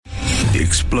The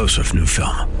explosive new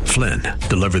film, Flynn,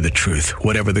 Deliver the Truth,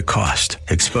 Whatever the Cost,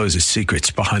 exposes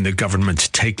secrets behind the government's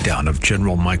takedown of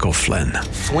General Michael Flynn.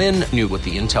 Flynn knew what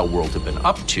the intel world had been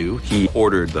up to. He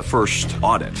ordered the first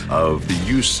audit of the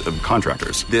use of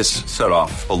contractors. This set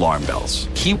off alarm bells.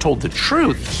 He told the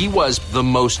truth. He was the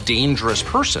most dangerous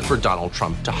person for Donald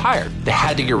Trump to hire. They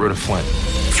had to get rid of Flynn.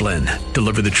 Flynn,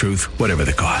 Deliver the Truth, Whatever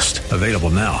the Cost. Available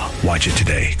now. Watch it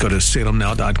today. Go to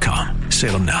salemnow.com.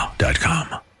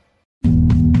 salemnow.com.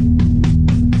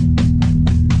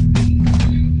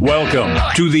 Welcome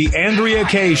to the Andrea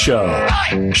Kaye Show.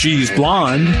 She's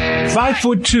blonde,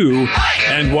 5'2",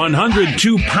 and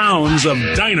 102 pounds of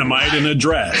dynamite in a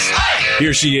dress.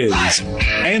 Here she is,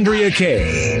 Andrea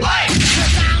Kaye.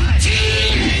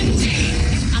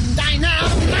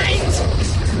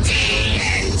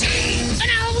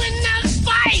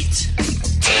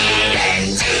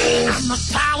 I'm a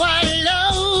power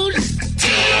load.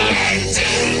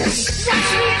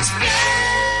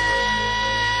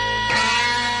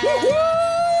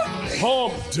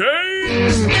 Hump Day!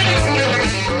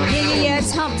 Yeah,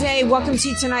 it's Hump Day. Welcome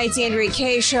to tonight's Andrea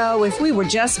Kaye Show. If we were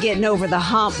just getting over the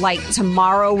hump, like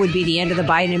tomorrow would be the end of the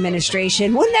Biden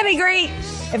administration. Wouldn't that be great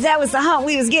if that was the hump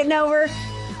we was getting over?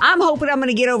 I'm hoping I'm going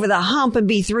to get over the hump and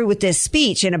be through with this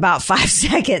speech in about 5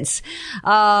 seconds.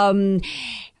 Heil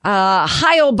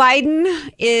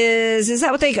Biden is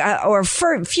that what they, or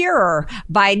Führer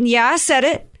Biden, yeah, I said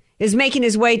it, is making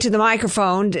his way to the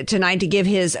microphone tonight to give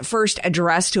his first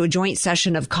address to a joint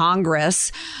session of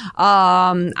Congress.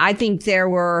 I think there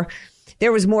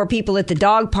was more people at the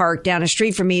dog park down the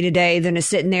street from me today than is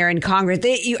sitting there in Congress.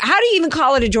 How do you even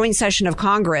call it a joint session of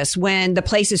Congress when the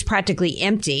place is practically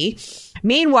empty?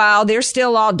 Meanwhile, they're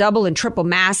still all double and triple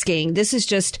masking. This is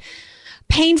just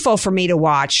painful for me to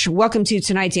watch. Welcome to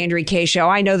tonight's Andrea Kaye Show.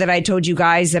 I know that I told you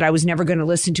guys that I was never going to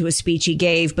listen to a speech he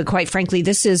gave, but quite frankly,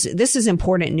 this is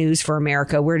important news for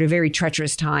America. We're at a very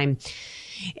treacherous time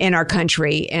in our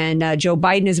country, and Joe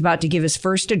Biden is about to give his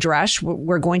first address.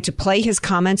 We're going to play his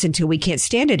comments until we can't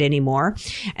stand it anymore,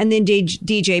 and then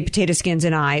DJ Potato Skins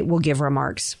and I will give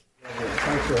remarks.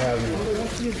 Thanks for having me.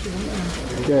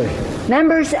 Okay.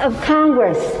 Members of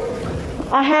Congress,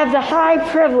 I have the high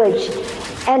privilege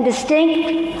and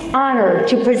distinct honor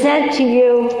to present to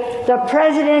you the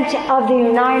President of the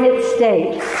United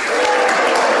States.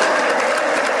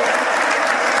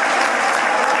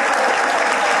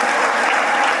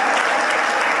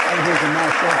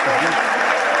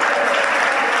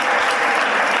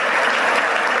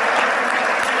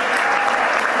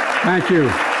 Thank you.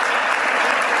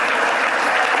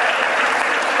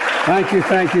 Thank you,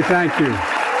 thank you, thank you.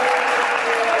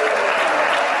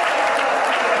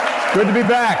 Good to be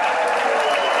back.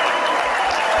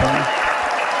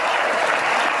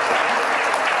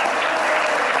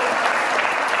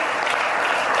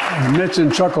 Mitch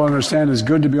and Chuck will understand it's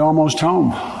good to be almost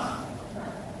home.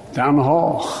 Down the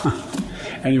hall.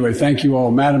 Anyway, thank you all.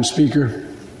 Madam Speaker,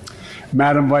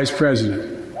 Madam Vice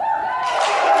President.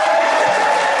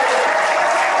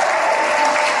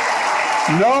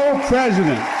 No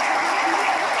president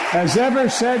has ever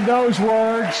said those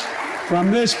words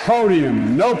from this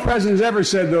podium. No president's ever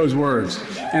said those words.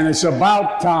 And it's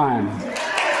about time.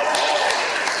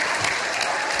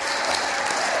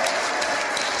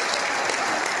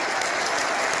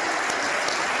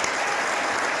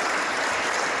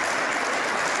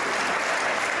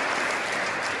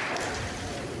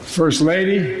 First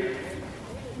Lady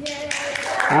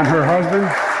and her husband.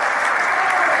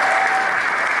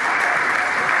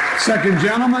 Second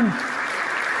Gentleman,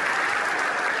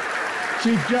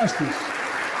 Chief Justice,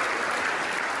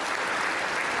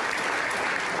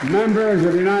 members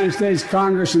of the United States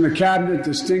Congress and the Cabinet,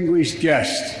 distinguished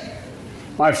guests,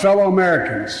 my fellow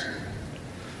Americans.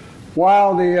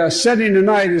 While the setting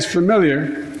tonight is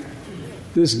familiar,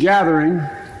 this gathering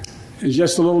is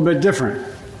just a little bit different.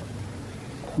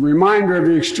 A reminder of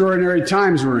the extraordinary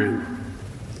times we're in.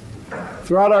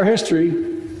 Throughout our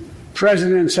history,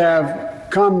 presidents have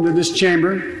come to this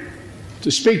chamber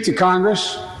to speak to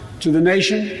Congress, to the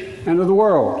nation, and to the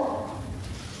world,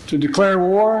 to declare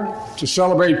war, to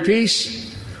celebrate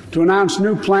peace, to announce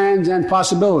new plans and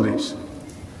possibilities.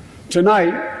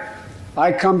 Tonight,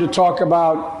 I come to talk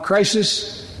about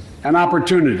crisis and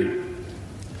opportunity,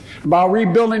 about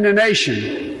rebuilding the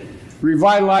nation,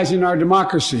 revitalizing our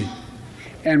democracy,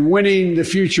 and winning the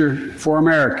future for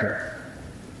America.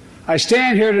 I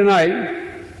stand here tonight,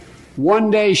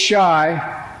 one day shy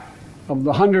of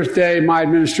the 100th day of my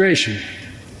administration.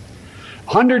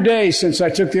 100 days since I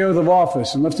took the oath of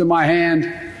office and lifted my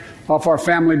hand off our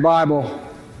family Bible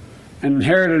and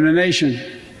inherited a nation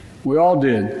we all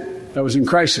did that was in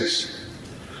crisis.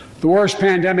 the worst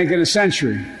pandemic in a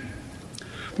century,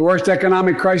 the worst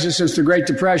economic crisis since the Great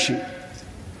Depression,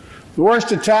 the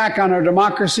worst attack on our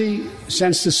democracy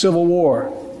since the Civil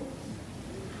War.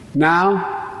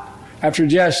 Now, after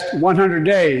just 100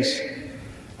 days,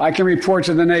 I can report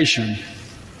to the nation,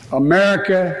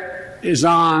 America is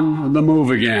on the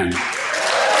move again.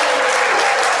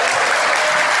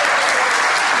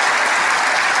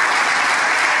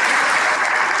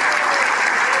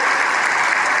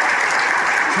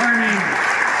 Turning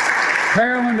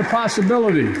peril into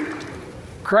possibility,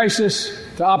 crisis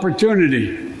to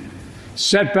opportunity,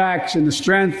 setbacks into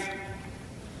strength.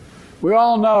 We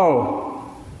all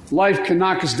know life can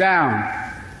knock us down,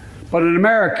 but in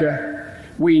America,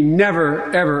 we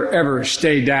never, ever, ever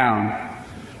stay down.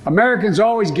 Americans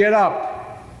always get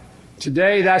up.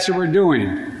 Today, that's what we're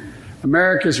doing.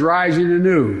 America's rising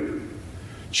anew,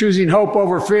 choosing hope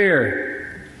over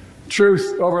fear,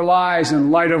 truth over lies,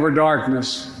 and light over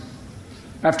darkness.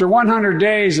 After 100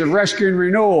 days of rescue and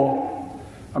renewal,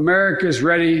 America is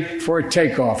ready for a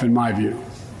takeoff, in my view.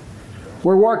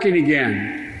 We're working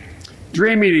again,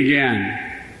 dreaming again,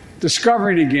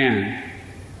 discovering again,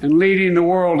 and leading the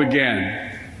world again.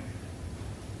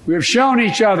 We have shown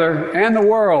each other and the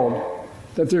world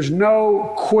that there's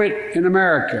no quit in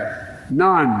America.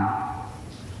 None.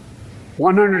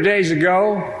 100 days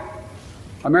ago,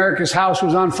 America's house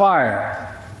was on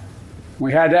fire.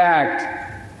 We had to act.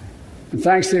 And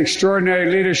thanks to the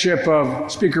extraordinary leadership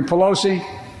of Speaker Pelosi,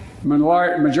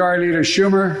 Majority Leader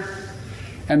Schumer,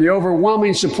 and the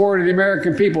overwhelming support of the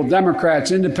American people,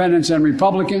 Democrats, Independents, and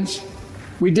Republicans,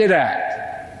 we did act.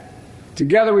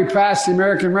 Together we passed the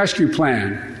American Rescue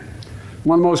Plan,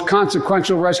 one of the most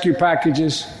consequential rescue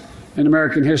packages in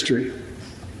American history.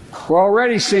 We're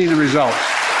already seeing the results.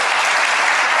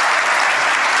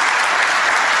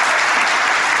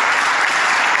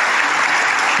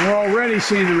 We're already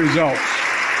seeing the results.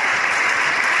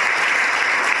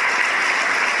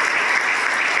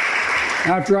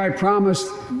 After I promised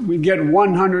we'd get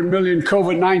 100 million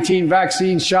COVID-19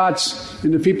 vaccine shots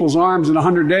into people's arms in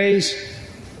 100 days,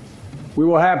 we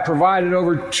will have provided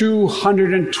over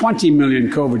 220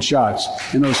 million COVID shots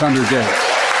in those 100 days.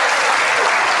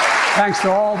 Thanks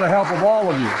to all the help of all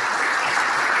of you.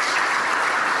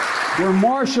 We're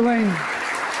marshaling,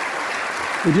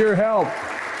 with your help,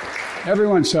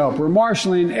 everyone's help, we're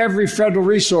marshaling every federal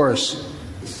resource.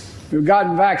 We've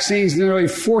gotten vaccines to nearly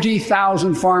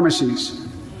 40,000 pharmacies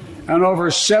and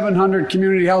over 700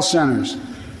 community health centers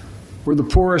where the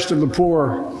poorest of the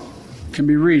poor can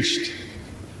be reached.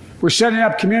 We're setting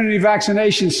up community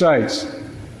vaccination sites,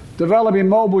 developing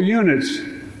mobile units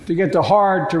to get to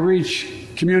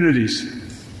hard-to-reach communities.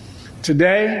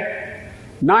 Today,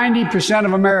 90%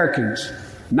 of Americans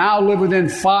now live within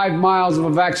 5 miles of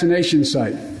a vaccination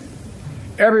site.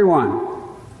 Everyone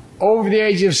over the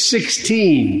age of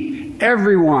 16,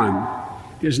 everyone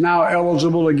is now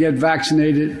eligible to get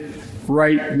vaccinated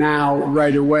right now,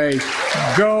 right away.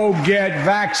 Go get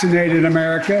vaccinated,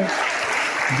 America.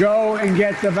 Go and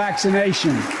get the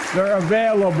vaccination. They're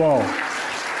available.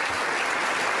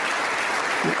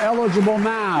 You're eligible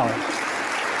now.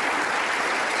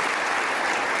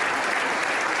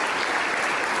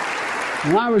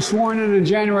 When I was sworn in on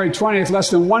January 20th, less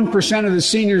than 1% of the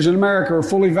seniors in America were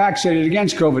fully vaccinated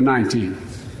against COVID-19.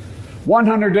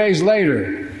 100 days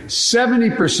later,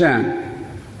 70%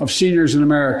 of seniors in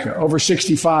America over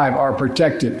 65 are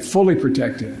protected, fully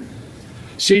protected.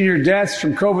 Senior deaths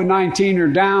from COVID-19 are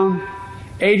down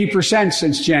 80%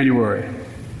 since January.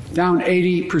 Down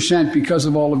 80% because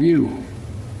of all of you.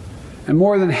 And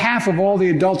more than half of all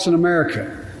the adults in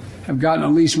America have gotten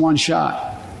at least one shot.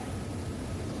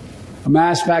 A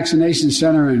mass vaccination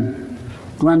center in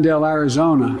Glendale,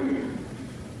 Arizona,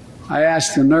 I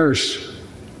asked the nurse,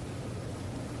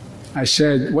 I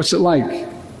said, "What's it like?"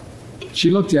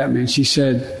 She looked at me and she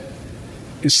said,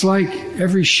 "It's like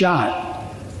every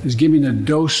shot is giving a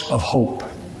dose of hope,"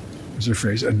 was her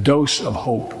phrase, a dose of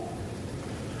hope.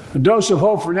 A dose of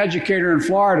hope for an educator in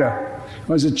Florida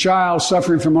who has a child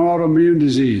suffering from an autoimmune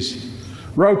disease.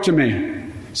 Wrote to me,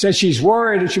 said she's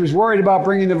worried, and she was worried about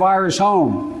bringing the virus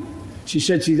home. She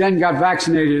said she then got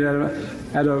vaccinated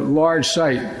at a large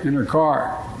site in her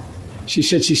car. She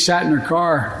said she sat in her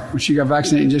car when she got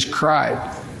vaccinated and just cried.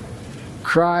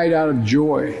 Cried out of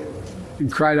joy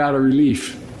and cried out of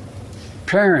relief.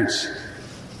 Parents,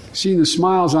 seeing the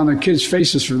smiles on their kids'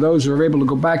 faces for those who are able to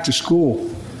go back to school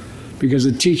because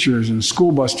the teachers and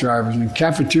school bus drivers and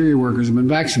cafeteria workers have been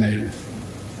vaccinated.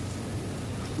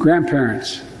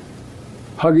 Grandparents,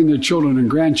 hugging their children and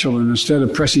grandchildren instead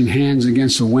of pressing hands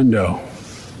against the window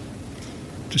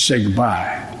to say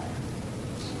goodbye.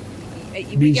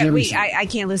 I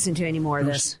can't listen to any more of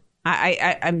this.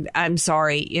 I'm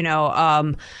sorry.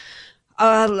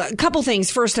 A couple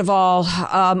things. First of all,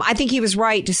 I think he was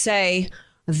right to say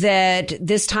that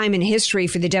this time in history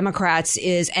for the Democrats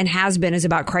is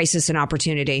about crisis and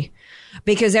opportunity,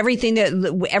 because everything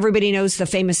that everybody knows, the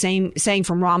famous saying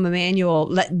from Rahm Emanuel,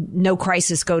 let no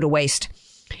crisis go to waste.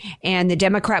 And the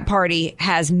Democrat Party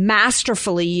has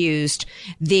masterfully used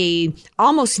the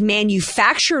almost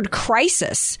manufactured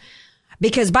crisis.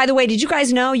 Because, by the way, did you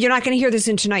guys know, you're not going to hear this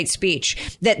in tonight's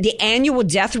speech, that the annual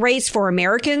death rates for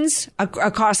Americans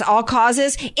across all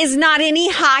causes is not any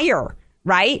higher,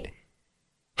 right?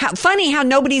 Funny how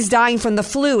nobody's dying from the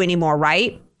flu anymore,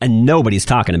 right? And nobody's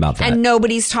talking about that.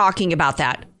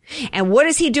 And what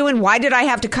is he doing? Why did I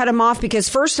have to cut him off? Because,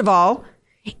 first of all,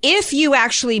 if you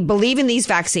actually believe in these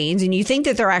vaccines and you think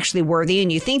that they're actually worthy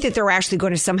and you think that they're actually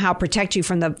going to somehow protect you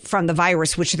from the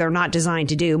virus, which they're not designed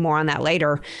to do, more on that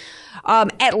later,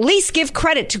 at least give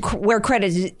credit to where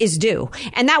credit is due.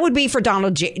 And that would be for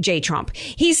Donald J. Trump.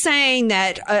 He's saying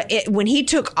that when he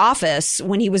took office,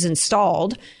 when he was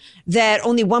installed, that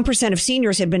only 1% of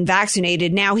seniors had been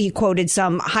vaccinated. Now he quoted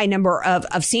some high number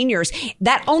of seniors.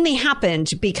 That only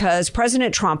happened because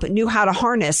President Trump knew how to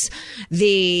harness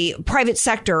the private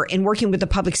sector in working with the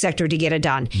public sector to get it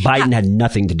done. Biden had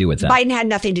nothing to do with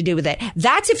that.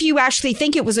 That's if you actually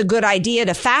think it was a good idea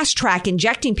to fast track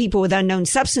injecting people with unknown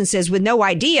substances with no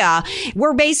idea.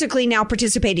 We're basically now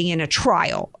participating in a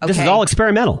trial. Okay? This is all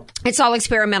experimental. It's all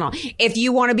experimental. If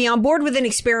you want to be on board with an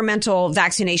experimental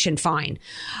vaccination, fine.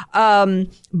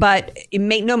 But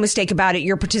make no mistake about it,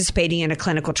 you're participating in a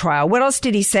clinical trial. What else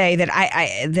did he say that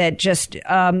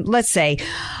let's say,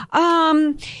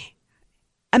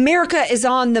 America is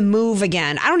on the move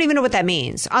again. I don't even know what that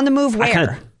means. On the move where? I kind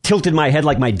of tilted my head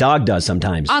like my dog does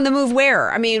sometimes. On the move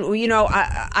where? I mean,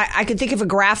 I could think of a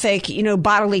graphic,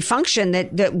 bodily function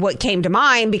that what came to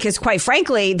mind, because quite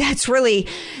frankly,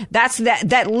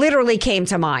 that literally came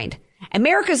to mind.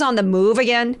 America's on the move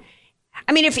again.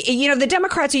 I mean, if the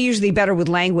Democrats are usually better with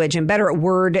language and better at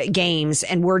word games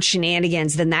and word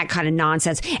shenanigans than that kind of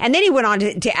nonsense. And then he went on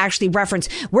to actually reference,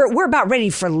 we're about ready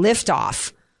for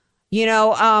liftoff.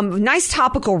 Nice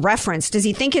topical reference. Does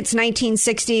he think it's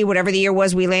 1960, whatever the year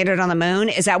was we landed on the moon?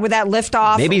 Is that where that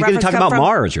liftoff? Maybe he's going to talk about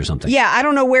Mars or something. Yeah, I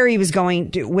don't know where he was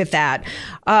going with that.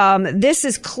 This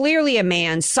is clearly a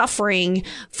man suffering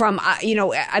from,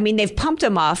 they've pumped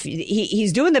him up.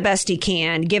 He's doing the best he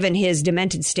can given his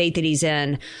demented state that he's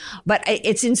in. But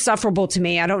it's insufferable to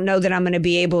me. I don't know that I'm going to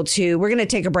be able to. We're going to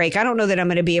take a break. I don't know that I'm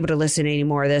going to be able to listen to any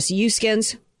more of this. You,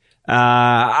 Skins?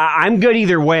 I'm good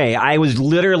either way. I was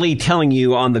literally telling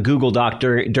you on the Google Doc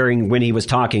during when he was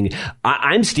talking,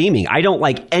 I'm steaming. I don't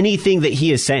like anything that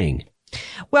he is saying.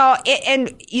 Well,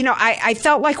 I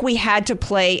felt like we had to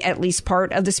play at least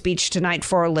part of the speech tonight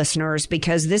for our listeners,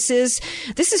 because this is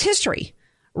history.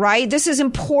 Right? This is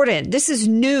important. This is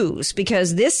news,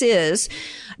 because this is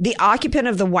the occupant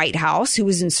of the White House who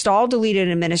was installed to lead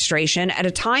an administration at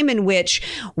a time in which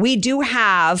we do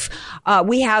have,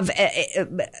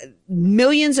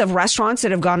 millions of restaurants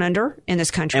that have gone under in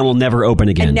this country. And will never open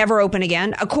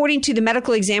again. According to the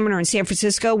medical examiner in San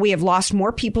Francisco, we have lost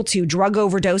more people to drug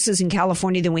overdoses in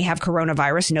California than we have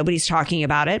coronavirus. Nobody's talking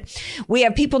about it. We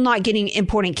have people not getting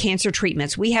important cancer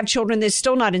treatments. We have children that's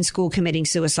still not in school committing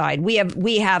suicide. We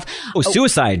have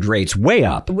suicide rates way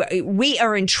up. We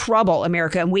are in trouble,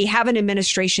 America, and we have an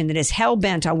administration that is hell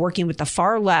bent on working with the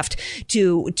far left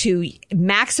to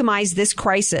maximize this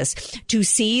crisis, to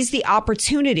seize the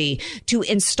opportunity to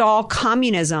install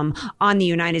communism on the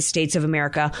United States of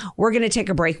America. We're going to take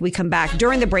a break. We come back.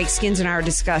 During the break, Skins and I are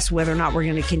discuss whether or not we're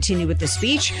going to continue with the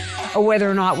speech, or whether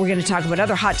or not we're going to talk about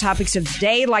other hot topics of the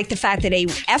day, like the fact that a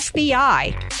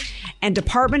FBI and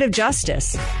Department of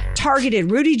Justice targeted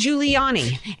Rudy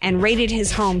Giuliani and raided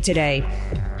his home today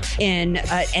in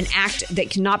an act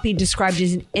that cannot be described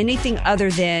as anything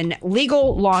other than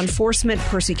legal law enforcement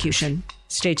persecution.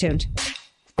 Stay tuned.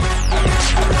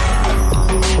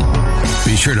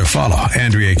 Be sure to follow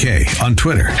Andrea Kaye on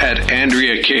Twitter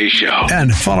 @AndreaKayeShow.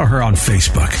 and follow her on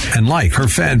Facebook and like her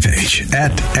fan page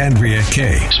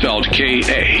 @AndreaKaye. Spelled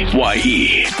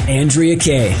Kaye. Andrea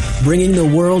Kaye, bringing the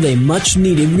world a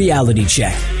much-needed reality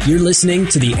check. You're listening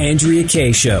to The Andrea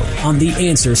Kaye Show on The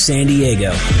Answer San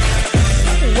Diego.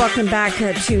 Welcome back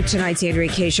to tonight's Andrea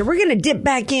Kaye Show. We're going to dip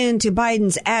back into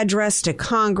Biden's address to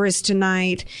Congress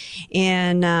tonight,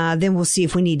 and then we'll see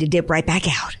if we need to dip right back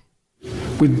out.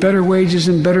 With better wages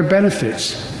and better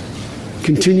benefits,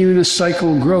 continuing a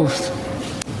cycle of growth.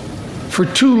 For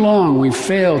too long, we've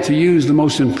failed to use the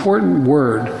most important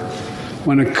word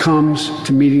when it comes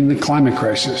to meeting the climate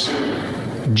crisis: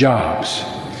 jobs.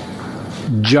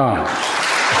 jobs.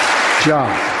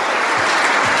 Jobs.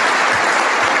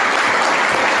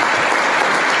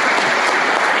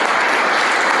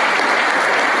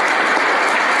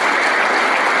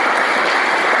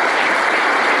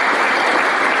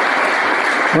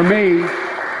 For me,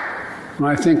 when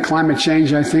I think climate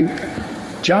change, I think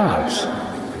jobs.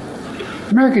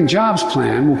 American Jobs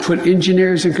Plan will put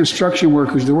engineers and construction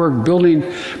workers to work building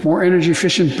more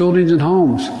energy-efficient buildings and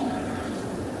homes.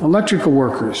 Electrical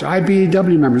workers,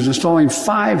 IBEW members installing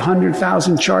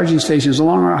 500,000 charging stations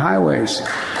along our highways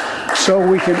so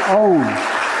we can own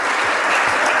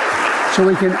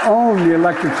the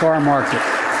electric car market.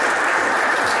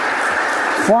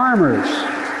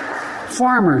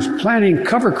 Farmers planting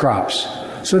cover crops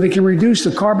so they can reduce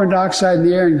the carbon dioxide in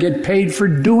the air and get paid for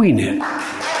doing it.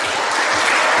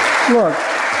 Look.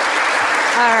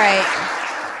 All right.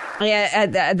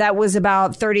 Yeah, that was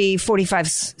about 30, 45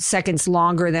 seconds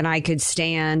longer than I could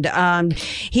stand.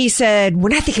 He said,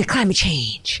 when I think of climate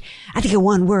change, I think of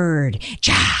one word,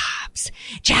 jobs,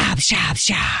 jobs, jobs,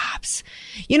 jobs.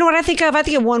 You know what I think of? I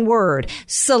think of one word,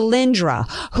 Solyndra.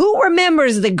 Who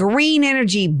remembers the green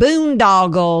energy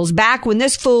boondoggles back when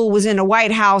this fool was in the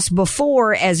White House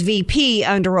before as VP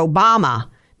under Obama?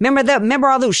 Remember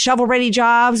all those shovel-ready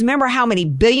jobs? Remember how many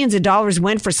billions of dollars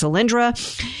went for Solyndra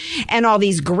and all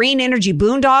these green energy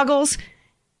boondoggles?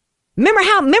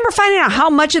 Remember finding out how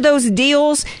much of those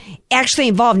deals actually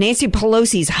involved Nancy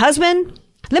Pelosi's husband?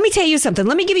 Let me tell you something.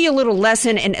 Let me give you a little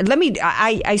lesson. And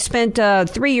I spent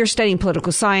 3 years studying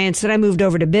political science. Then I moved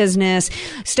over to business,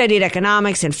 studied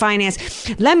economics and finance.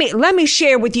 Let me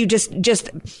share with you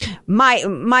just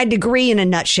my degree in a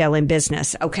nutshell in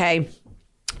business. Okay.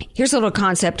 Here's a little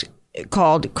concept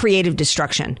called creative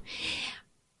destruction.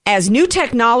 As new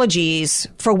technologies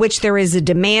for which there is a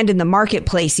demand in the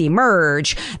marketplace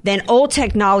emerge, then old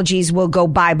technologies will go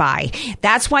bye-bye.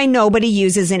 That's why nobody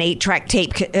uses an 8-track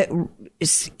tape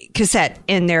cassette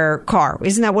in their car.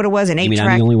 Isn't that what it was? An 8-track? You mean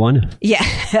I'm the only one? Yeah.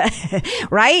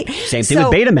 Right? Same thing with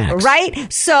Betamax.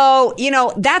 Right? So,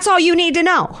 that's all you need to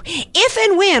know. If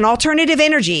and when alternative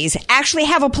energies actually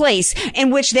have a place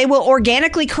in which they will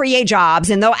organically create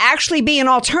jobs and they'll actually be an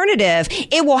alternative,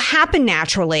 it will happen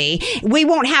naturally. We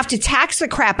won't have to tax the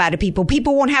crap out of people.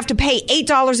 People won't have to pay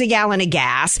 $8 a gallon of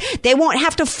gas. They won't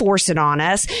have to force it on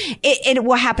us. It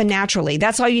will happen naturally.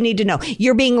 That's all you need to know.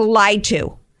 You're being lied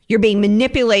to. You're being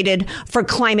manipulated for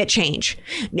climate change.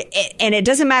 And it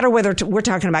doesn't matter whether we're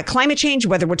talking about climate change,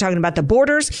 whether we're talking about the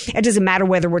borders. It doesn't matter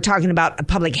whether we're talking about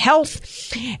public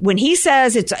health. When he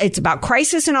says it's about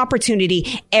crisis and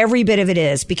opportunity, every bit of it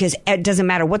is, because it doesn't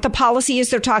matter what the policy is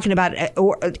they're talking about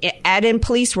or add in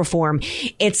police reform.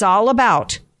 It's all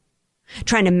about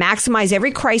trying to maximize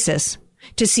every crisis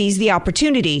to seize the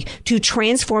opportunity to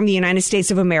transform the United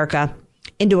States of America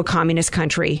into a communist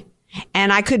country.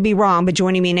 And I could be wrong, but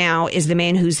joining me now is the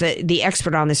man who's the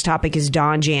expert on this topic, is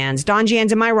Don Jans. Don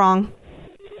Jans, am I wrong?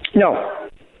 No.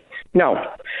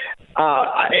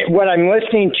 What I'm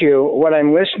listening to,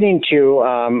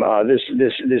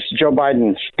 this Joe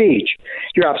Biden speech,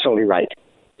 you're absolutely right.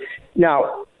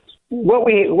 Now, what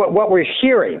we're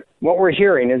hearing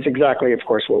is exactly, of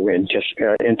course, what we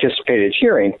anticipated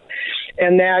hearing,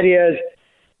 and that is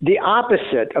the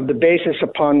opposite of the basis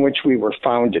upon which we were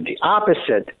founded. The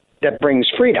opposite that brings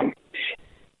freedom.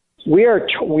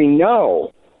 We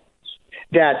know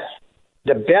that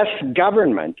the best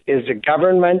government is the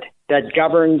government that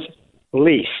governs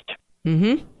least.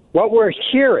 Mm-hmm. What we're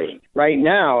hearing right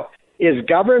now is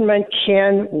government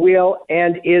can, will,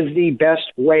 and is the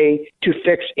best way to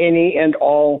fix any and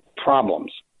all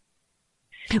problems.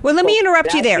 Well, let me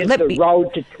interrupt you there. The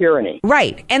road to tyranny.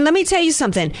 Right. And let me tell you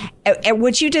something. At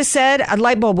what you just said, a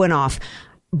light bulb went off.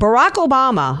 Barack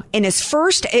Obama, in his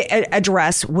first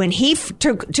address, when he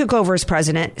took over as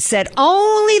president, said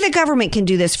only the government can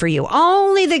do this for you.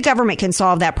 Only the government can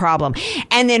solve that problem.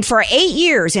 And then for 8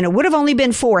 years, and it would have only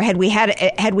been 4 had we had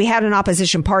an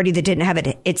opposition party that didn't have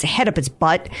its head up its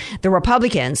butt, the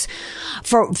Republicans.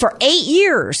 For 8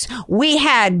 years, we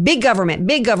had big government,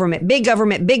 big government, big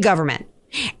government, big government.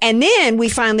 And then we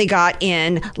finally got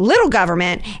in little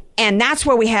government, and that's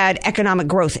where we had economic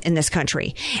growth in this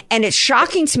country. And it's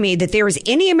shocking to me that there is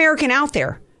any American out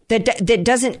there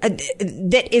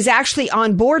that is actually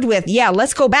on board with,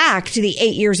 let's go back to the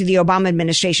 8 years of the Obama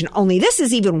administration. Only this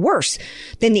is even worse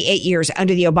than the 8 years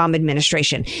under the Obama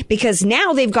administration, because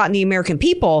now they've gotten the American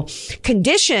people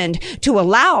conditioned to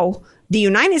allow the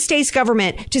United States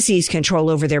government to seize control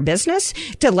over their business,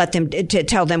 to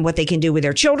tell them what they can do with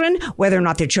their children, whether or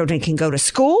not their children can go to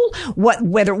school,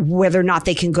 whether or not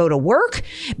they can go to work,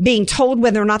 being told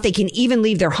whether or not they can even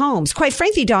leave their homes. Quite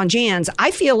frankly, Don Jans,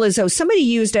 I feel as though somebody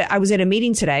I was at a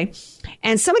meeting today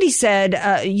and somebody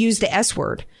said, use the S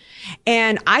word.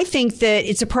 And I think that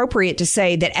it's appropriate to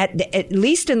say that at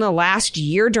least in the last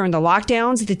year during the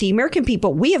lockdowns, that the American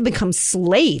people, we have become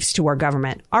slaves to our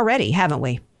government already, haven't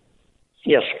we?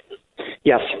 Yes.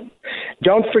 Yes.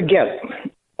 Don't forget,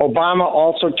 Obama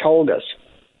also told us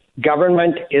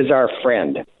government is our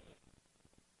friend.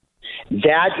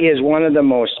 That is one of the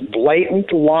most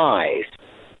blatant lies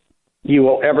you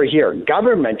will ever hear.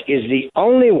 Government is the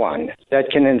only one that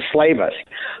can enslave us.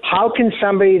 How can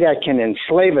somebody that can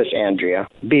enslave us, Andrea,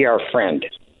 be our friend?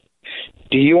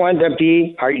 Do you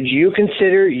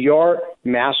consider your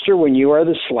master when you are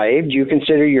the slave? Do you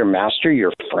consider your master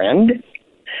your friend?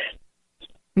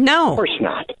 No. Of course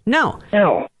not. No.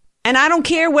 No. And I don't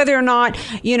care whether or not,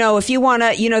 if you want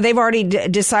to, they've already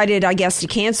decided, I guess, to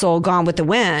cancel Gone with the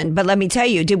Wind. But let me tell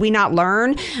you, did we not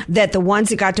learn that the ones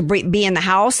that got to be in the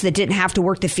house that didn't have to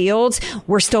work the fields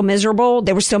were still miserable?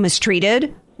 They were still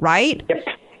mistreated, right? Yep.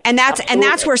 And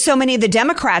that's where so many of the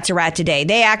Democrats are at today.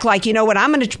 They act like, you know what,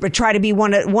 I'm going to try to be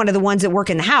one of the ones that work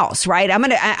in the house, right? I'm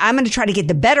going to try to get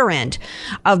the better end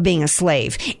of being a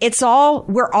slave.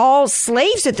 We're all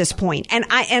slaves at this point. And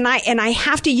I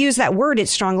have to use that word.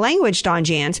 It's strong language, Don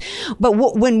Jans. But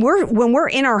when we're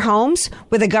in our homes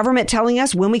with the government telling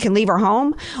us when we can leave our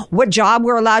home, what job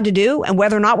we're allowed to do, and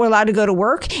whether or not we're allowed to go to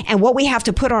work, and what we have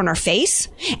to put on our face,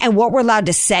 and what we're allowed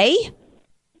to say,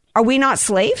 are we not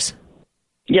slaves?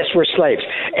 Yes, we're slaves.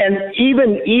 And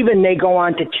even they go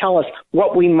on to tell us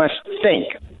what we must think.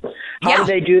 How do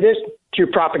they do this?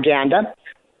 Through propaganda,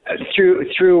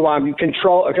 through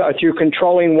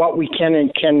controlling what we can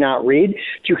and cannot read,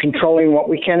 through controlling what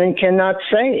we can and cannot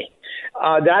say.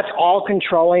 That's all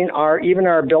controlling our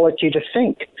ability to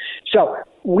think. So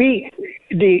the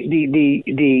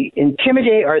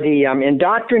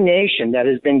indoctrination that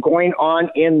has been going on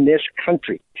in this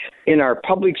country, in our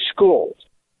public schools,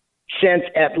 since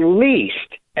at least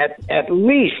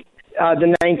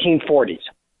the 1940s.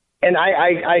 And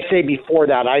I say before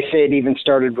that, I say it even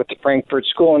started with the Frankfurt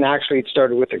School, and actually it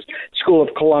started with the School of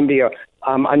Columbia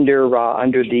under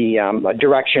the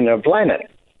direction of Lenin.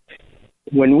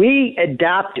 When we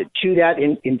adapted to that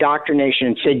indoctrination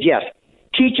and said, yes,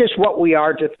 teach us what we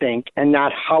are to think and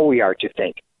not how we are to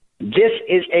think. This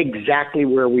is exactly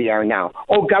where we are now.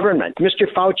 Oh, government, Mr.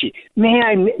 Fauci, may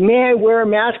I wear a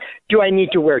mask? Do I need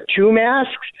to wear two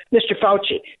masks? Mr.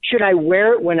 Fauci, should I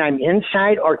wear it when I'm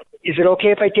inside, or is it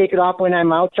okay if I take it off when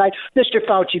I'm outside? Mr.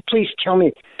 Fauci, please tell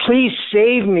me. Please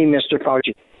save me, Mr.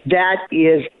 Fauci. That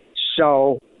is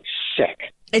so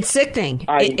sick. It's sickening.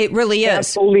 It really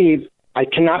is. I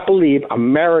cannot believe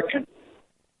Americans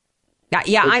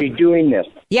would be doing this.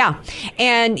 Yeah.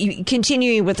 And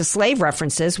continuing with the slave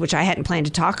references, which I hadn't planned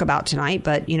to talk about tonight,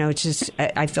 but, it's just,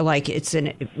 I feel like it's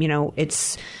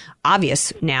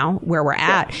obvious now where we're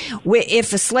at.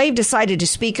 If a slave decided to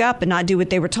speak up and not do what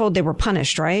they were told, they were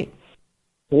punished, right?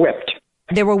 Whipped.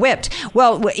 They were whipped.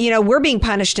 Well, we're being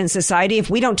punished in society if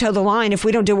we don't toe the line, if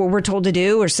we don't do what we're told to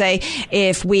do, or say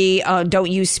if we don't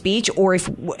use speech, or if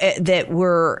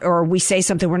we say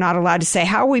something we're not allowed to say.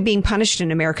 How are we being punished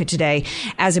in America today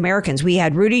as Americans? We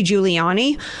had Rudy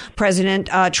Giuliani, President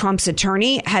Trump's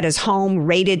attorney, had his home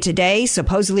raided today.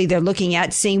 Supposedly they're looking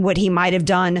at seeing what he might have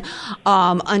done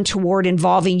untoward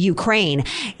involving Ukraine.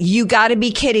 You got to be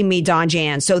kidding me, Don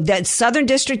Jan. So the Southern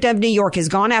District of New York has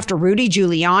gone after Rudy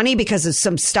Giuliani because of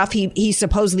some stuff he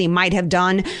supposedly might have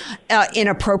done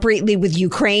inappropriately with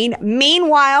Ukraine.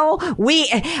 Meanwhile,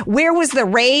 where was the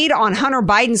raid on Hunter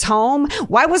Biden's home?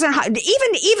 Why wasn't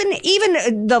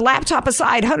even the laptop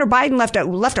aside, Hunter Biden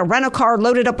left a rental car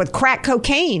loaded up with crack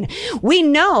cocaine? We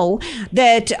know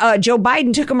that Joe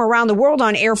Biden took him around the world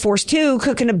on Air Force Two,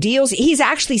 cooking up deals. He's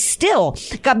actually still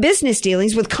got business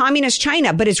dealings with communist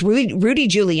China, but it's Rudy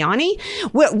Giuliani.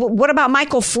 What about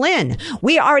Michael Flynn?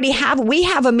 We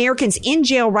have Americans in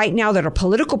jail right now that are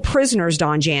political prisoners,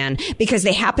 Don Jan, because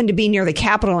they happen to be near the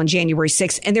Capitol on January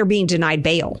 6th and they're being denied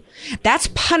bail. That's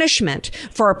punishment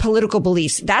for our political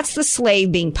beliefs. That's the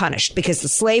slave being punished because the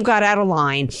slave got out of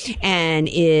line and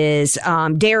is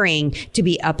daring to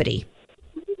be uppity.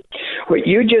 What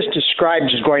you just described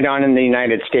is going on in the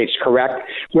United States, correct?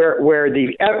 Where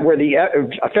the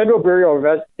Federal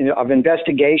Bureau of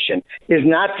Investigation is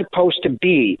not supposed to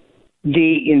be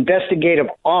the investigative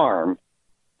arm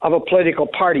of a political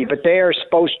party, but they are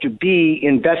supposed to be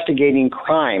investigating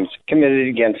crimes committed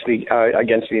against the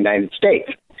United States,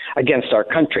 against our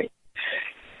country.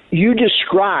 You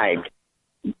described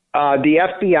the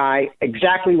FBI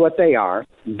exactly what they are.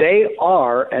 They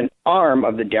are an arm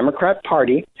of the Democrat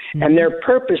Party, and their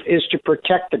purpose is to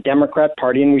protect the Democrat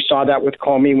Party. And we saw that with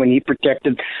Comey when he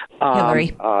protected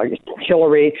Hillary.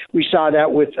 We saw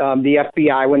that with the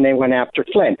FBI when they went after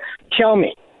Flynn. Tell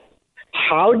me,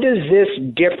 how does this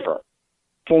differ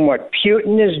from what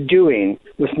Putin is doing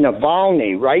with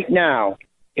Navalny right now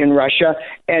in Russia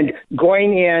and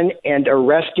going in and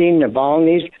arresting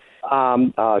Navalny's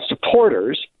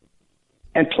supporters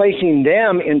and placing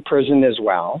them in prison as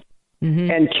well,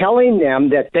 and telling them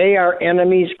that they are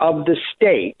enemies of the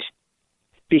state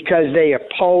because they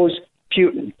oppose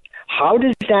Putin? How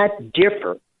does that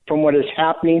differ from what is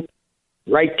happening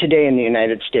right today in the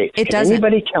United States? It doesn't. Can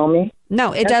anybody tell me?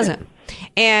 No, it doesn't.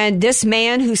 And this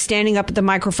man who's standing up at the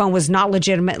microphone was not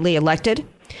legitimately elected.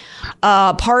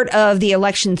 Part of the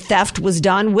election theft was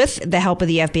done with the help of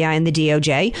the FBI and the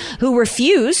DOJ, who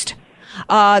refused.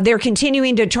 They're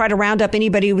continuing to try to round up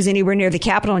anybody who was anywhere near the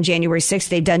Capitol on January 6th.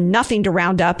 They've done nothing to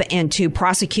round up and to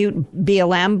prosecute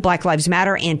BLM, Black Lives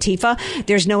Matter, Antifa.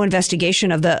 There's no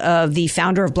investigation of the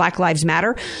founder of Black Lives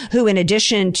Matter, who, in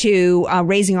addition to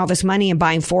raising all this money and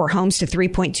buying 4 homes to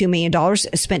 $3.2 million,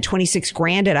 spent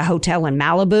 $26,000 at a hotel in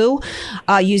Malibu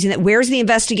using that. Where's the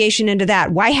investigation into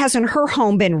that? Why hasn't her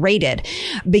home been raided?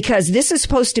 Because this is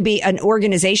supposed to be an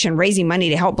organization raising money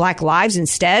to help Black lives.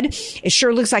 Instead, it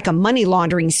sure looks like a money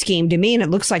laundering scheme to me, and it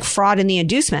looks like fraud in the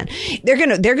inducement. They're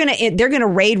gonna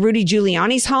raid Rudy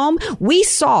Giuliani's home. We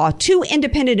saw 2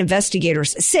 independent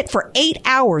investigators sit for 8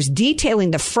 hours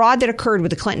detailing the fraud that occurred with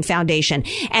the Clinton Foundation,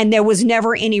 and there was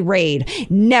never any raid,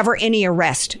 never any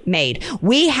arrest made.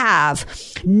 We have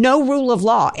no rule of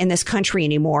law in this country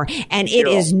anymore, and it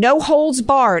is no holds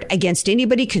barred against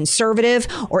anybody conservative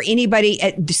or anybody.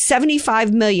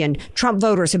 75 million Trump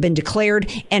voters have been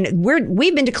declared, and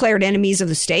we've been declared enemies of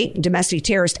the state, domestic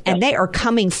terrorists, and they are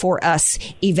coming for us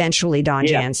eventually, Don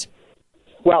Jans.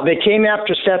 Well, they came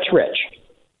after Seth Rich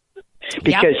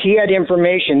because he had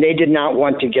information they did not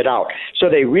want to get out. So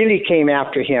they really came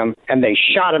after him, and they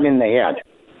shot him in the head.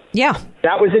 Yeah.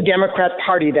 That was the Democrat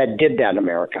Party that did that,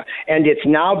 America. And it's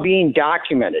now being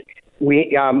documented. We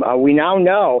now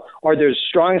know, or there's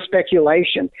strong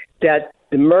speculation, that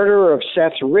the murderer of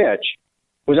Seth Rich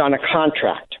was on a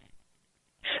contract.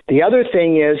 The other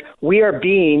thing is we are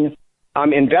being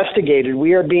investigated.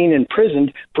 We are being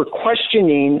imprisoned for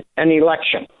questioning an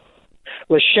election.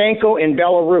 Lukashenko in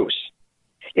Belarus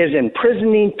is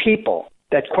imprisoning people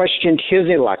that questioned his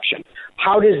election.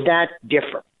 How does that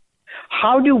differ?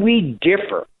 How do we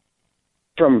differ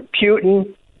from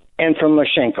Putin and from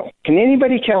Lukashenko? Can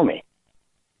anybody tell me?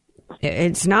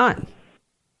 It's not.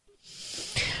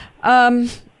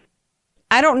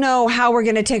 I don't know how we're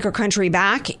going to take our country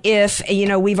back if,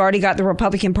 we've already got the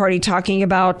Republican Party talking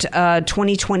about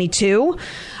 2022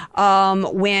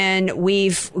 when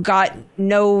we've got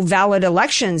no valid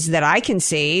elections that I can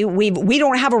see. We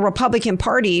don't have a Republican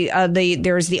Party.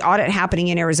 There's the audit happening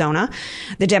in Arizona.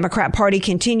 The Democrat Party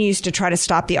continues to try to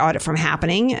stop the audit from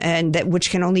happening, and which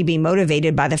can only be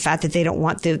motivated by the fact that they don't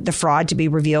want the fraud to be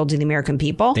revealed to the American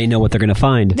people. They know what they're going to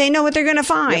find.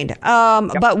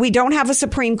 But we don't have a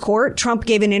Supreme Court. Trump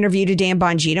gave an interview to Dan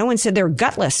Bongino and said they're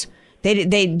gutless.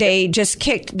 They just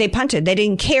punted. They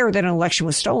didn't care that an election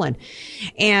was stolen.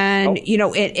 And,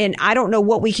 and I don't know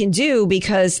what we can do,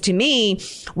 because to me,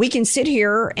 we can sit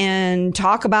here and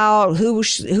talk about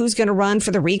who's going to run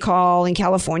for the recall in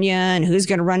California and who's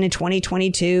going to run in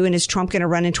 2022 and is Trump going to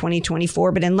run in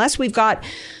 2024. But unless we've got,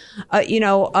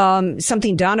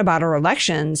 something done about our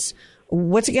elections,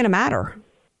 what's it going to matter?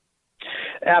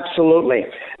 Absolutely.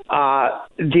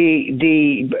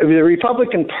 The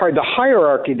Republican Party, the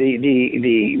hierarchy,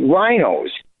 the rhinos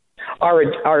are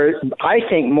I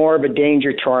think more of a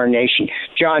danger to our nation.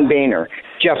 John Boehner,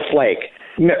 Jeff Flake,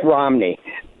 Mitt Romney.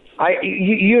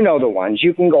 You know the ones.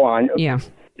 You can go on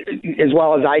as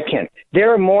well as I can.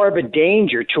 They're more of a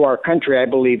danger to our country, I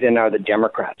believe, than are the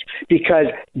Democrats, because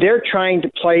they're trying to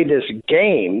play this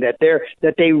game that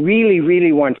they really,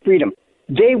 really want freedom.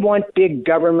 They want big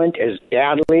government as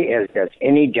badly as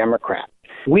any Democrat.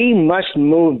 We must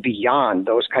move beyond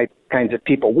those kinds of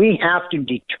people. We have to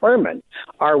determine,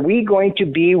 are we going to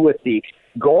be with the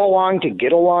go along to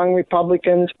get along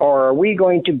Republicans, or are we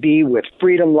going to be with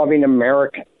freedom-loving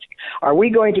Americans? Are we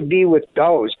going to be with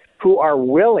those who are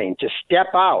willing to step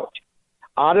out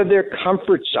of their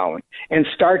comfort zone and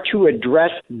start to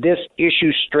address this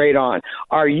issue straight on?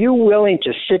 Are you willing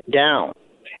to sit down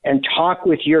and talk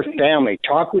with your family,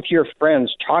 talk with your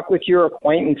friends, talk with your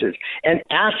acquaintances, and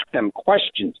ask them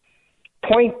questions?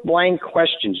 point blank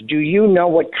questions. Do you know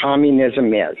what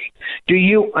communism is? Do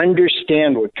you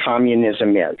understand what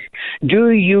communism is? Do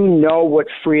you know what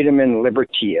freedom and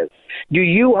liberty is? Do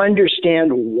you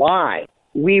understand why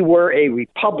we were a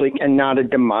republic and not a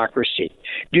democracy?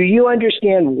 Do you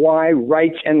understand why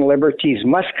rights and liberties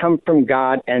must come from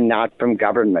God and not from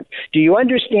government? Do you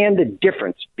understand the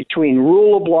difference between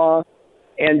rule of law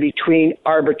and between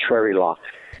arbitrary law?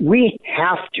 We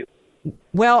have to.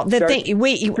 Well, the thing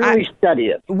study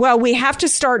it. Well, we have to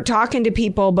start talking to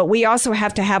people, but we also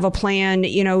have to have a plan.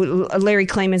 You know, Larry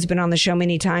Klayman's been on the show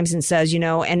many times and says, you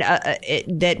know, and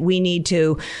that we need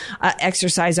to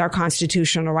exercise our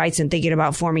constitutional rights and thinking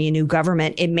about forming a new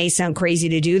government. It may sound crazy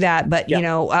to do that, but you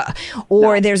know,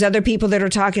 there's other people that are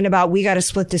talking about we got to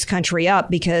split this country up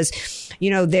because, you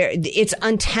know, it's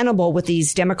untenable what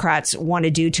these Democrats want to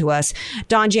do to us.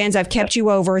 Don Jans, I've kept you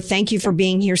over. Thank you for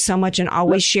being here so much and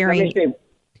always sharing.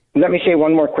 Let me say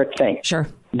one more quick thing. Sure.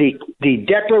 The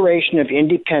Declaration of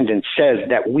Independence says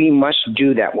that we must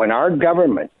do that. When our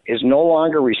government is no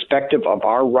longer respective of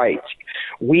our rights,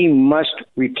 we must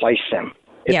replace them.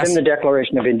 It's in the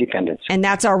Declaration of Independence. And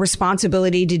that's our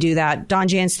responsibility to do that. Don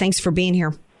Jans, thanks for being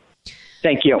here.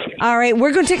 Thank you. All right,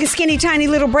 we're going to take a skinny, tiny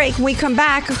little break. When we come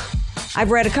back,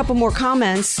 I've read a couple more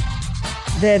comments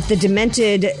that the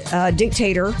demented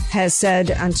dictator has said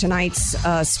on tonight's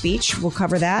speech. We'll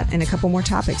cover that and a couple more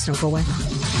topics. Don't go away.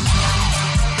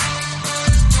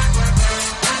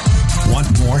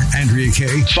 Want more Andrea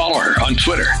Kaye? Follow her on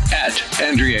Twitter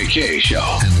 @Andrea Kaye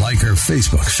Show. And like her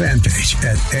Facebook fan page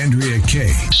 @Andrea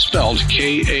Kaye. Spelled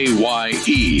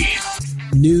Kaye.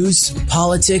 News,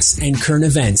 politics, and current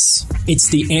events. It's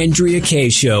the Andrea Kaye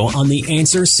Show on The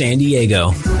Answer San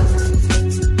Diego.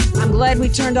 I'm glad we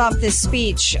turned off this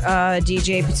speech,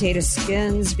 DJ Potato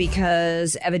Skins,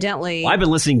 because evidently... Well, I've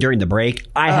been listening during the break.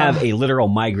 I have a literal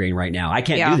migraine right now. I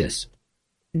can't do this.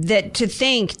 That to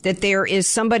think that there is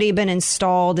somebody been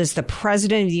installed as the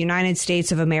president of the United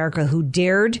States of America who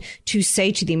dared to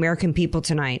say to the American people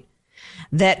tonight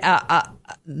that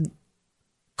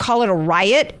call it a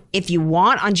riot if you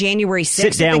want on January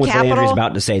 6th Sit down at the with Capitol. what Andrew's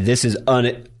about to say. This is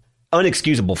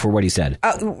unexcusable for what he said.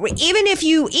 Even if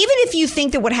you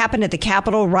think that what happened at the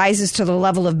Capitol rises to the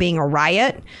level of being a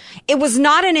riot, it was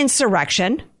not an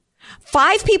insurrection.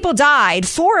 5 people died,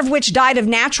 4 of which died of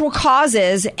natural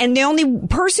causes, and the only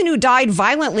person who died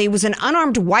violently was an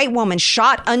unarmed white woman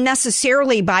shot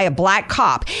unnecessarily by a black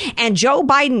cop. And Joe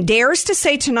Biden dares to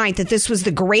say tonight that this was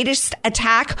the greatest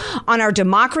attack on our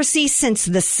democracy since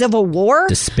the Civil War.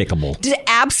 Despicable.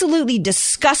 Absolutely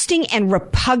disgusting and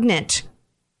repugnant.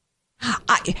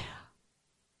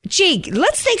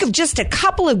 Let's think of just a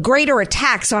couple of greater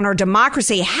attacks on our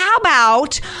democracy. How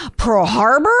about Pearl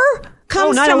Harbor?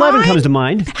 9/11 comes to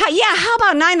mind. How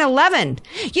about 9/11?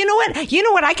 You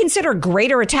know what I consider a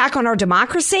greater attack on our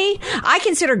democracy? I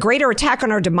consider a greater attack on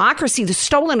our democracy the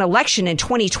stolen election in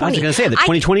 2020. I was going to say, the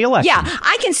 2020 election. Yeah,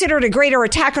 I consider it a greater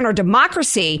attack on our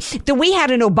democracy that we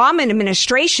had an Obama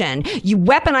administration. You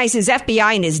weaponize his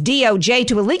FBI and his DOJ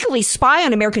to illegally spy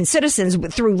on American citizens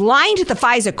through lying to the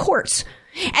FISA courts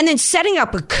and then setting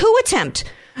up a coup attempt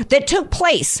that took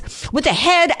place with the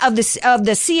head of the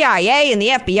CIA and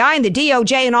the FBI and the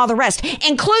DOJ and all the rest,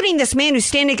 including this man who's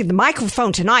standing at the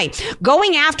microphone tonight,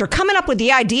 coming up with the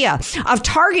idea of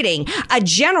targeting a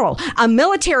general, a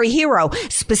military hero,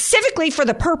 specifically for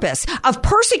the purpose of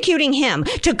persecuting him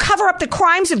to cover up the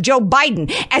crimes of Joe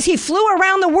Biden as he flew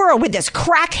around the world with this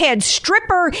crackhead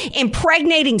stripper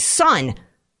impregnating son.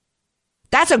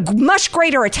 That's a much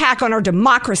greater attack on our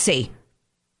democracy.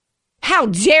 How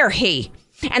dare he?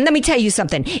 And let me tell you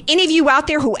something. Any of you out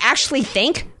there who actually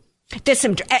think this,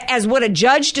 as what a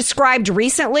judge described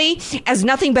recently as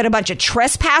nothing but a bunch of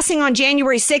trespassing on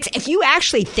January 6th, if you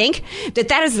actually think that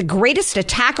that is the greatest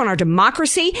attack on our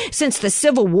democracy since the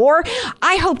Civil War,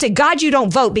 I hope to God you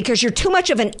don't vote because you're too much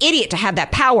of an idiot to have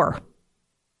that power.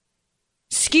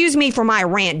 Excuse me for my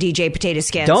rant, DJ Potato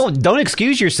Skins. Don't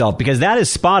excuse yourself because that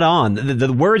is spot on.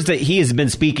 The words that he has been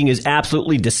speaking is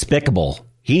absolutely despicable.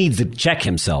 He needs to check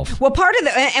himself. Well, part of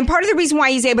the reason why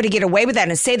he's able to get away with that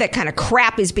and say that kind of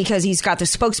crap is because he's got the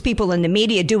spokespeople in the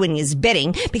media doing his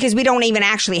bidding, because we don't even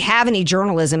actually have any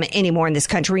journalism anymore in this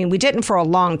country, and we didn't for a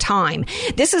long time.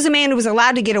 This is a man who was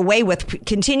allowed to get away with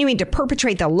continuing to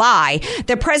perpetrate the lie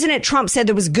that President Trump said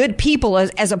there was good people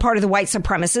as a part of the white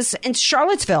supremacists in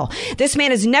Charlottesville. This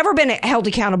man has never been held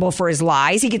accountable for his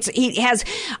lies. He has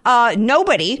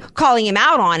nobody calling him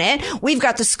out on it. We've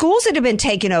got the schools that have been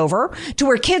taken over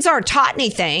to where kids aren't taught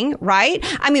anything, right?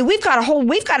 I mean, we've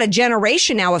got a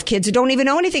generation now of kids who don't even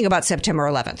know anything about September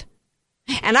 11th.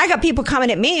 And I got people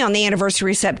coming at me on the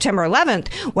anniversary of September 11th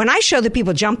when I show the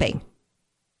people jumping.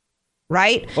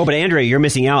 right? Oh, but Andrea, you're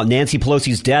missing out. Nancy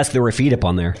Pelosi's desk, there were feet up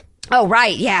on there. Oh,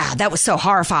 right. Yeah, that was so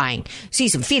horrifying. See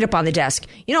some feet up on the desk.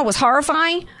 You know what was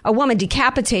horrifying? A woman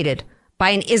decapitated by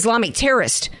an Islamic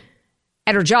terrorist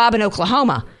at her job in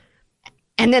Oklahoma.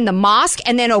 And then the mosque,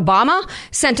 and then Obama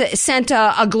sent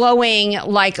a glowing,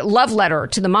 love letter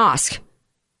to the mosque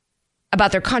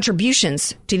about their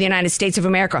contributions to the United States of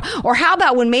America. Or how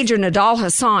about when Major Nidal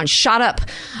Hassan shot up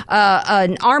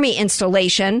an army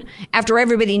installation after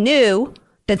everybody knew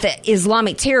that the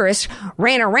Islamic terrorists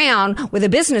ran around with a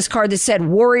business card that said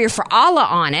Warrior for Allah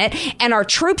on it, and our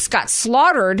troops got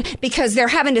slaughtered because they're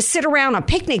having to sit around on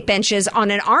picnic benches on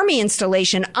an army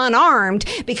installation unarmed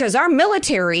because our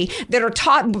military that are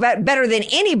taught better than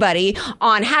anybody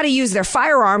on how to use their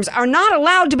firearms are not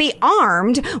allowed to be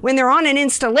armed when they're on an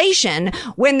installation,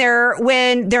 when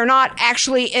they're not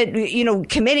actually,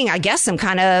 committing, I guess, some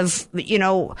kind of,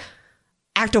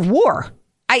 act of war.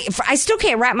 I still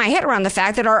can't wrap my head around the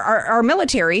fact that our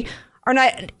military are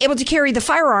not able to carry the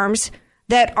firearms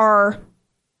that are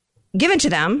given to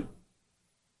them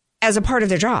as a part of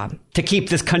their job. To keep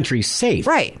this country safe.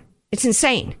 Right. It's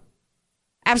insane.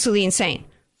 Absolutely insane.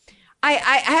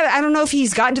 I don't know if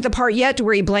he's gotten to the part yet to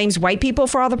where he blames white people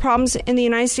for all the problems in the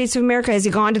United States of America. Has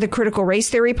he gone to the critical race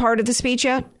theory part of the speech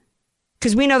yet?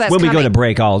 Because we know that's when coming. we go to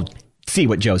break, I'll see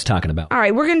what Joe's talking about. All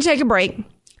right, we're going to take a break.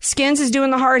 Skins is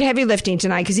doing the hard, heavy lifting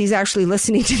tonight because he's actually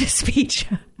listening to the speech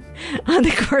on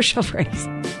the commercial breaks.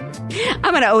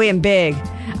 I'm going to owe him big.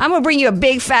 I'm going to bring you a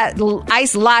big, fat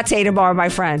iced latte tomorrow, my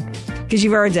friend, because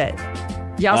you've earned it.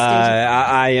 Y'all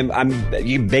stay tuned.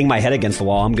 You bang my head against the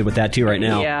wall. I'm good with that, too, right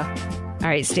now. Yeah. All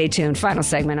right, stay tuned. Final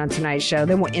segment on tonight's show.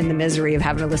 Then we'll end the misery of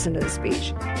having to listen to the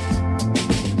speech.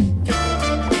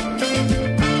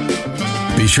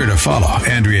 Be sure to follow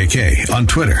Andrea Kaye on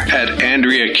Twitter at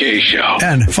Andrea Kaye Show.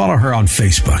 And follow her on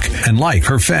Facebook and like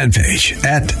her fan page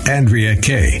at Andrea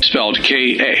Kaye. Spelled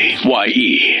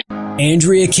Kaye.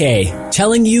 Andrea Kaye,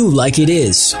 telling you like it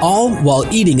is, all while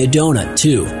eating a donut,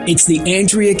 too. It's the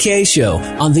Andrea Kaye Show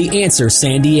on The Answer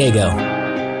San Diego.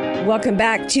 Welcome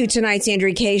back to tonight's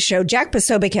Andrea Kaye Show. Jack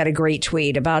Posobiec had a great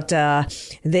tweet about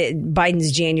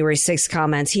Biden's January 6th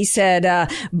comments. He said,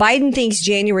 Biden thinks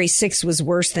January 6th was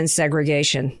worse than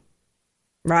segregation.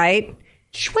 Right?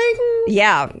 Swing.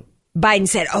 Yeah. Biden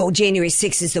said, January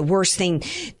 6th is the worst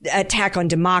attack on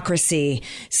democracy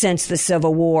since the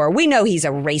Civil War. We know he's a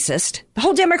racist. The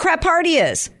whole Democrat Party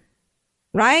is.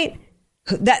 Right?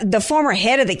 The former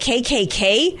head of the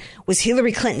KKK was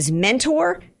Hillary Clinton's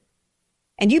mentor.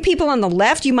 And you people on the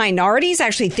left, you minorities,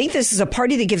 actually think this is a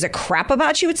party that gives a crap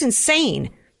about you? It's insane.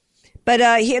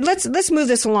 But here, let's move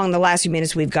this along the last few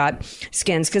minutes we've got,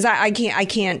 Skins, because I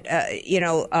can't.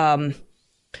 Am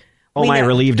I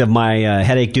relieved of my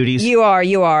headache duties? You are.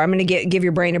 I'm going to give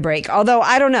your brain a break. Although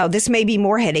I don't know, this may be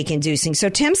more headache inducing. So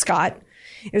Tim Scott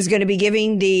is going to be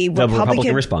giving the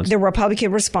Republican response. The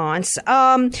Republican response.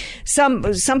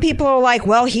 Some people are like,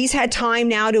 well, he's had time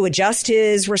now to adjust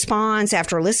his response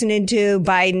after listening to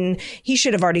Biden. He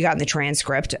should have already gotten the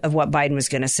transcript of what Biden was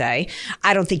going to say.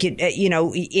 I don't think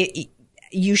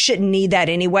you shouldn't need that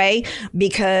anyway,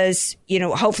 because,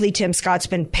 hopefully Tim Scott's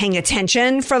been paying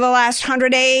attention for the last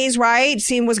 100 days, right?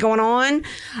 Seeing what's going on.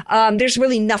 There's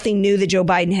really nothing new that Joe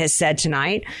Biden has said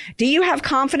tonight. Do you have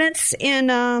confidence in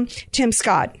Tim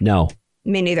Scott? No.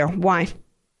 Me neither. Why?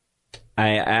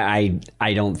 I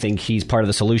don't think he's part of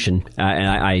the solution.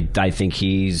 And I think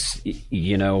he's,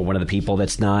 one of the people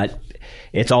that's not,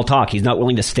 it's all talk. He's not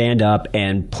willing to stand up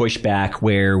and push back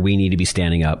where we need to be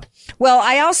standing up. Well,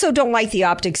 I also don't like the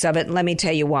optics of it, and let me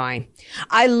tell you why.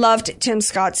 I loved Tim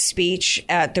Scott's speech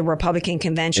at the Republican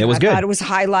convention. It was good. I thought it was a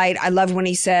highlight. I loved when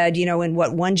he said, in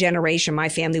what one generation my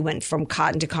family went from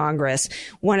cotton to Congress.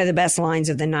 One of the best lines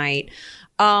of the night.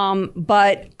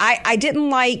 But I didn't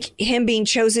like him being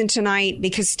chosen tonight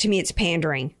because to me it's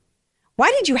pandering.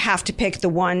 Why did you have to pick the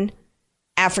one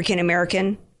African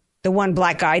American, the one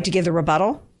black guy to give the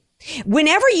rebuttal?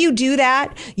 Whenever you do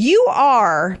that, you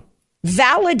are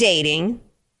validating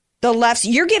the left's,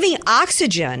 you're giving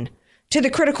oxygen to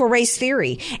the critical race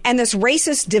theory and this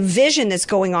racist division that's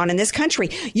going on in this country.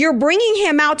 You're bringing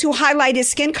him out to highlight his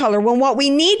skin color when what we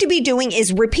need to be doing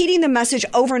is repeating the message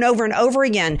over and over and over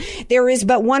again. There is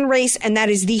but one race, and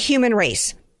that is the human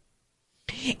race.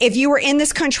 If you are in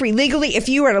this country legally, if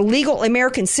you are a legal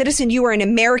American citizen, you are an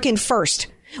American first.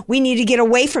 We need to get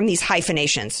away from these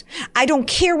hyphenations. I don't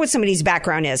care what somebody's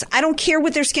background is. I don't care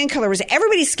what their skin color is.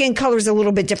 Everybody's skin color is a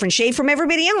little bit different shade from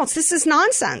everybody else. This is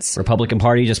nonsense. Republican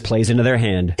Party just plays into their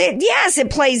hand. Yes, it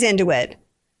plays into it.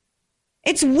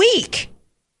 It's weak.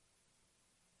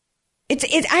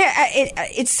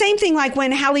 It's same thing like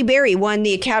when Halle Berry won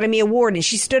the Academy Award and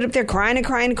she stood up there crying and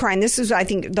crying and crying. This is, I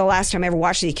think, the last time I ever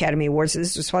watched the Academy Awards. So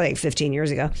this was probably like 15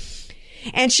 years ago.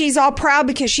 And she's all proud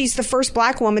because she's the first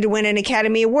black woman to win an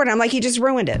Academy Award. I'm like, you just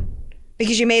ruined it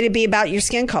because you made it be about your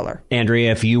skin color.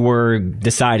 Andrea, if you were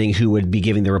deciding who would be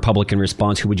giving the Republican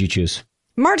response, who would you choose?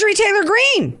 Marjorie Taylor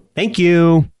Greene. Thank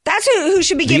you. That's who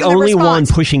should be giving the only response.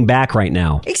 one pushing back right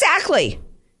now. Exactly.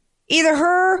 Either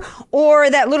her or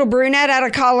that little brunette out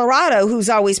of Colorado who's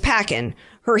always packing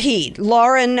her heat.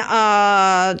 Lauren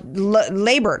Labert,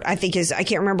 I think I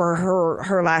can't remember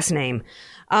her last name.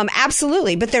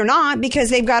 Absolutely. But they're not, because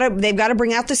they've got to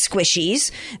bring out the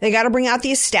squishies. They got to bring out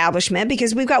the establishment,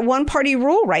 because we've got one party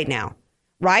rule right now,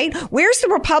 right? Where's the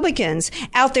Republicans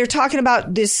out there talking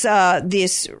about this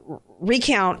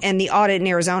recount and the audit in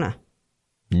Arizona?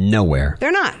 Nowhere.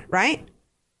 They're not, right?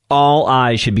 All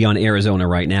eyes should be on Arizona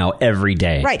right now, every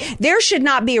day. Right. There should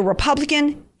not be a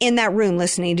Republican in that room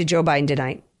listening to Joe Biden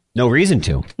tonight. No reason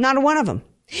to. Not a one of them.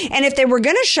 And if they were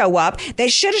going to show up, they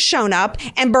should have shown up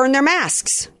and burned their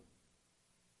masks.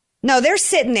 No, they're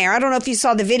sitting there. I don't know if you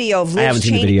saw the video of Liz Cheney. I haven't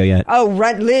seen the video yet. Oh,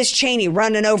 Liz Cheney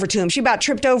running over to him. She about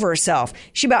tripped over herself.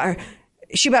 She about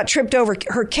tripped over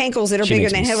her cankles that are bigger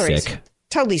than Hillary's. Sick.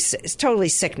 Totally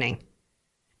sickening.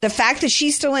 The fact that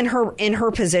she's still in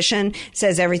her position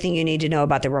says everything you need to know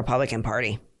about the Republican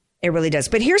Party. It really does.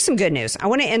 But here's some good news. I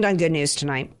want to end on good news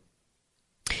tonight,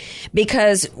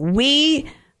 because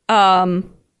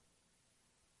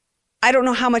I don't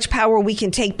know how much power we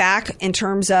can take back in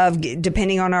terms of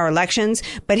depending on our elections.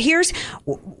 But here's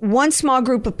one small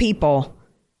group of people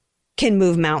can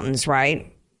move mountains,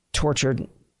 right? Tortured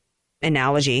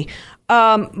analogy.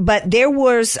 But there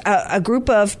was a group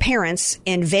of parents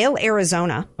in Vail,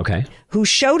 Arizona, who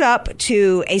showed up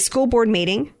to a school board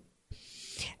meeting.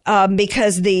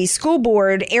 Because the school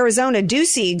board, Arizona,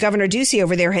 Governor Ducey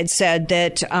over there had said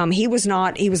that he was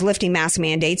lifting mask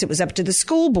mandates. It was up to the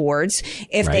school boards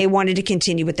if they wanted to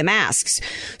continue with the masks.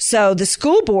 So the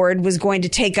school board was going to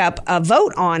take up a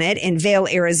vote on it in Vail,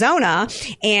 Arizona,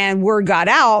 and word got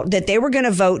out that they were going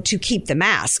to vote to keep the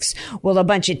masks. Well, a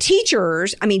bunch of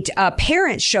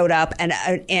parents showed up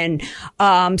and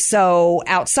so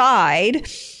outside.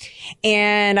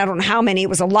 And I don't know how many. It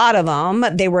was a lot of them.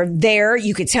 They were there.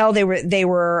 You could tell they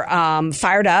were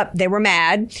fired up. They were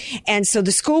mad. And so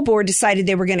the school board decided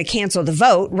they were going to cancel the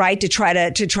vote, right? To try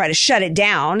to shut it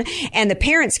down. And the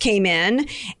parents came in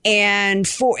and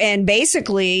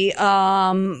basically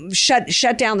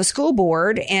shut down the school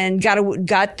board and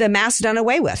got the mask done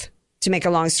away with, to make a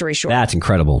long story short. That's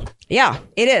incredible. Yeah,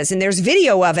 it is. And there's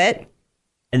video of it.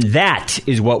 And that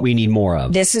is what we need more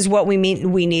of. This is what we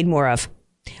need more of.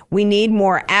 We need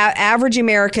more average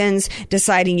Americans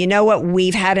deciding, you know what,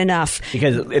 we've had enough.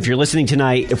 Because if you're listening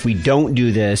tonight, if we don't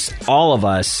do this, all of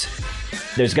us,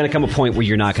 there's going to come a point where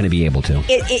you're not going to be able to.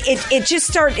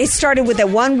 It started with a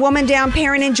one woman down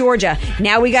parent in Georgia.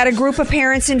 Now we got a group of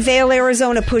parents in Vail,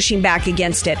 Arizona pushing back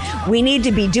against it. We need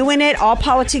to be doing it. All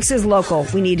politics is local.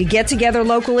 We need to get together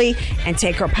locally and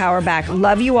take our power back.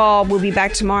 Love you all. We'll be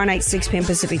back tomorrow night, 6 p.m.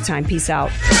 Pacific time. Peace out.